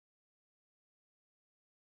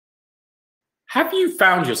Have you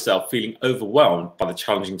found yourself feeling overwhelmed by the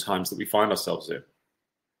challenging times that we find ourselves in?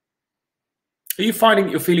 Are you finding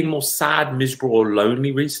that you're feeling more sad, miserable, or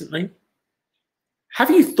lonely recently? Have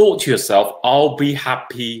you thought to yourself, I'll be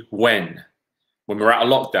happy when we're out of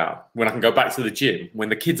lockdown, when I can go back to the gym, when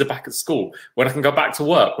the kids are back at school, when I can go back to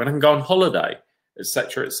work, when I can go on holiday,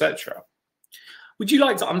 etc., etc. Would you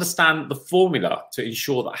like to understand the formula to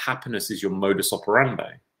ensure that happiness is your modus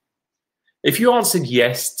operandi? If you answered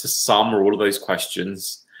yes to some or all of those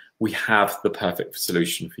questions, we have the perfect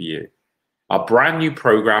solution for you. Our brand new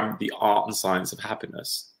program, The Art and Science of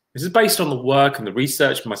Happiness. This is based on the work and the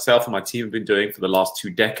research myself and my team have been doing for the last 2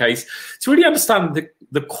 decades to really understand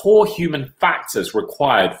the core human factors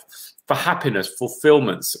required for happiness,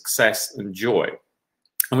 fulfillment, success, and joy.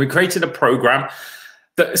 And we created a program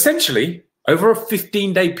that essentially, over a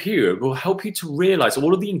 15-day period, will help you to realize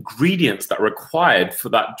all of the ingredients that are required for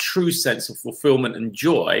that true sense of fulfillment and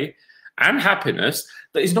joy and happiness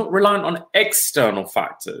that is not reliant on external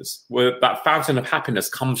factors, where that fountain of happiness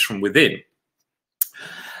comes from within.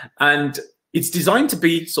 And it's designed to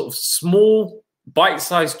be sort of small,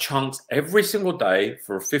 bite-sized chunks every single day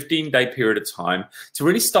for a 15-day period of time to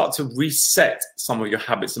really start to reset some of your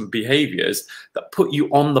habits and behaviors that put you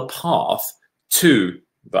on the path to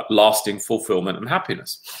that lasting fulfillment and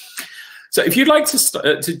happiness. So if you'd like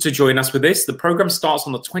to join us with this, the program starts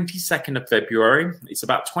on the 22nd of February. It's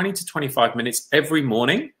about 20 to 25 minutes every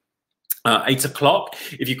morning, 8 o'clock.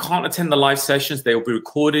 If you can't attend the live sessions, they will be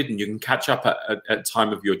recorded and you can catch up at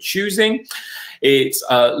time of your choosing. It's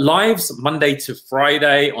lives Monday to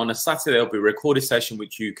Friday. On a Saturday, there'll be a recorded session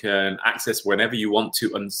which you can access whenever you want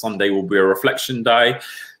to, and Sunday will be a reflection day.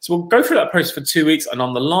 So we'll go through that process for 2 weeks, and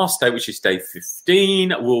on the last day, which is day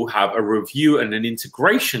 15, we'll have a review and an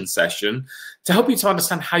integration session to help you to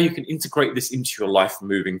understand how you can integrate this into your life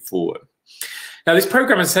moving forward. Now, this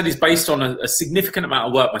program, as I said, is based on a significant amount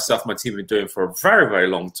of work myself and my team have been doing for a very, very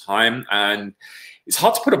long time, and it's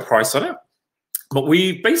hard to put a price on it, but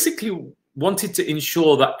we basically wanted to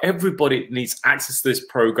ensure that everybody that needs access to this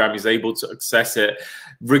program is able to access it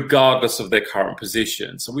regardless of their current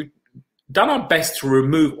position. So we've done our best to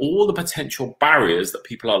remove all the potential barriers that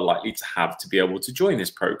people are likely to have to be able to join this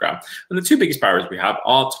program. And the 2 biggest barriers we have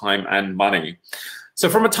are time and money. So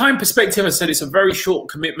from a time perspective, I said it's a very short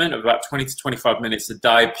commitment of about 20 to 25 minutes a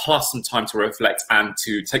day, plus some time to reflect and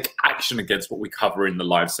to take action against what we cover in the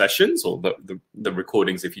live sessions or the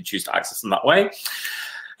recordings if you choose to access them that way.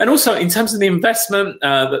 And also, in terms of the investment,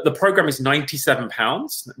 the program is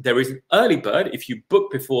 £97. There is an early bird if you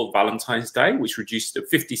book before Valentine's Day, which reduces to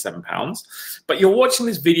 £57. But you're watching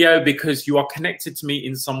this video because you are connected to me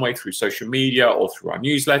in some way through social media or through our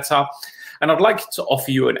newsletter. And I'd like to offer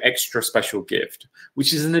you an extra special gift,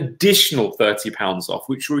 which is an additional £30 off,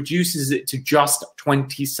 which reduces it to just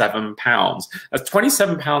 £27. That's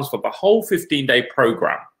 £27 for the whole 15-day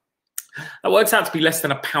program. That works out to be less than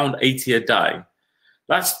 £1.80 a day.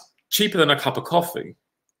 That's cheaper than a cup of coffee.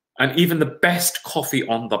 And even the best coffee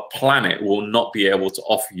on the planet will not be able to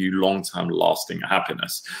offer you long-term lasting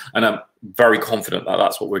happiness. And I'm very confident that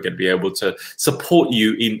that's what we're going to be able to support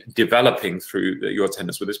you in developing through your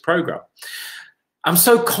attendance with this program. I'm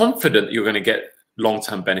so confident that you're going to get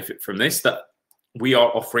long-term benefit from this that we are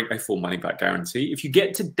offering a full money-back guarantee. If you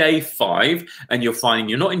get to day 5 and you're finding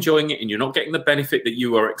you're not enjoying it and you're not getting the benefit that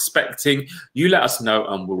you are expecting, you let us know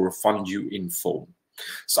and we'll refund you in full.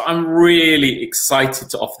 So I'm really excited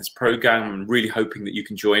to offer this program. I'm really hoping that you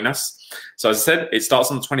can join us. So as I said, it starts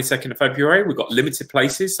on the 22nd of February. We've got limited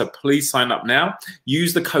places, so please sign up now.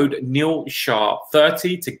 Use the code Neil Shah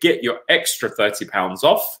 30 to get your extra £30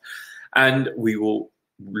 off. And we will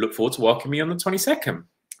look forward to welcoming you on the 22nd.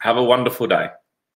 Have a wonderful day.